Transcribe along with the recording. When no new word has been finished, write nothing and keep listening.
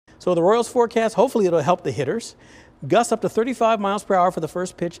So the Royals forecast, hopefully it'll help the hitters. Gusts up to 35 miles per hour for the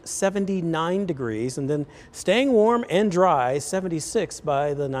first pitch, 79 degrees, and then staying warm and dry, 76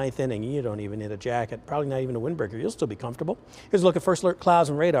 by the ninth inning. You don't even need a jacket, probably not even a windbreaker. You'll still be comfortable. Here's a look at first alert clouds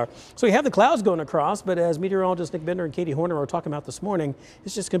and radar. So we have the clouds going across, but as meteorologists Nick Bender and Katie Horner were talking about this morning,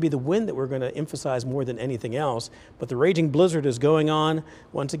 it's just going to be the wind that we're going to emphasize more than anything else. But the raging blizzard is going on,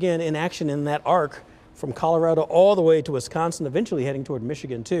 once again, in action in that arc from Colorado all the way to Wisconsin, eventually heading toward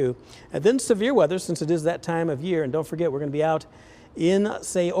Michigan too. And then severe weather, since it is that time of year. And don't forget, we're going to be out in,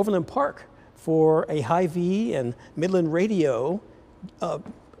 say, Overland Park for a Hy-Vee and Midland Radio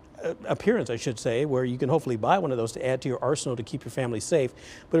appearance, I should say, where you can hopefully buy one of those to add to your arsenal to keep your family safe.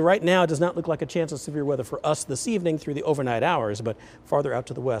 But right now, it does not look like a chance of severe weather for us this evening through the overnight hours, but farther out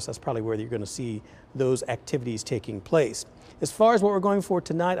to the west, that's probably where you're going to see those activities taking place. As far as what we're going for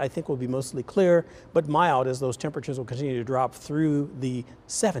tonight, I think will be mostly clear, but mild as those temperatures will continue to drop through the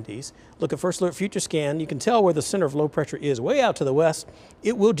 70s. Look at First Alert Future Scan. You can tell where the center of low pressure is way out to the west.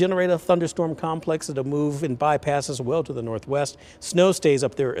 It will generate a thunderstorm complex that'll move and bypasses well to the northwest. Snow stays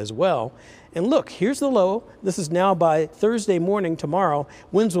up there as well. And look, here's the low. This is now by Thursday morning tomorrow.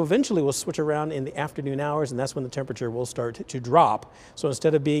 Winds will eventually switch around in the afternoon hours, and that's when the temperature will start to drop. So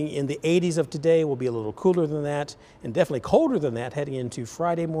instead of being in the 80s of today, we'll be a little cooler than that, and definitely colder than that heading into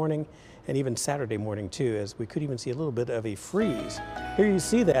Friday morning and even Saturday morning too, as we could even see a little bit of a freeze. Here you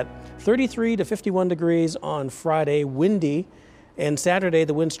see that 33 to 51 degrees on Friday, windy. And Saturday,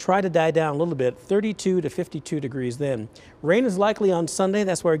 the winds try to die down a little bit, 32 to 52 degrees then. Rain is likely on Sunday.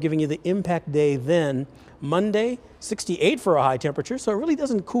 That's why we're giving you the impact day then. Monday, 68 for a high temperature, so it really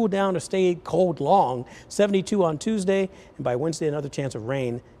doesn't cool down or stay cold long. 72 on Tuesday, and by Wednesday, another chance of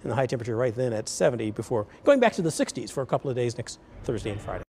rain and the high temperature right then at 70 before going back to the 60s for a couple of days next Thursday and Friday.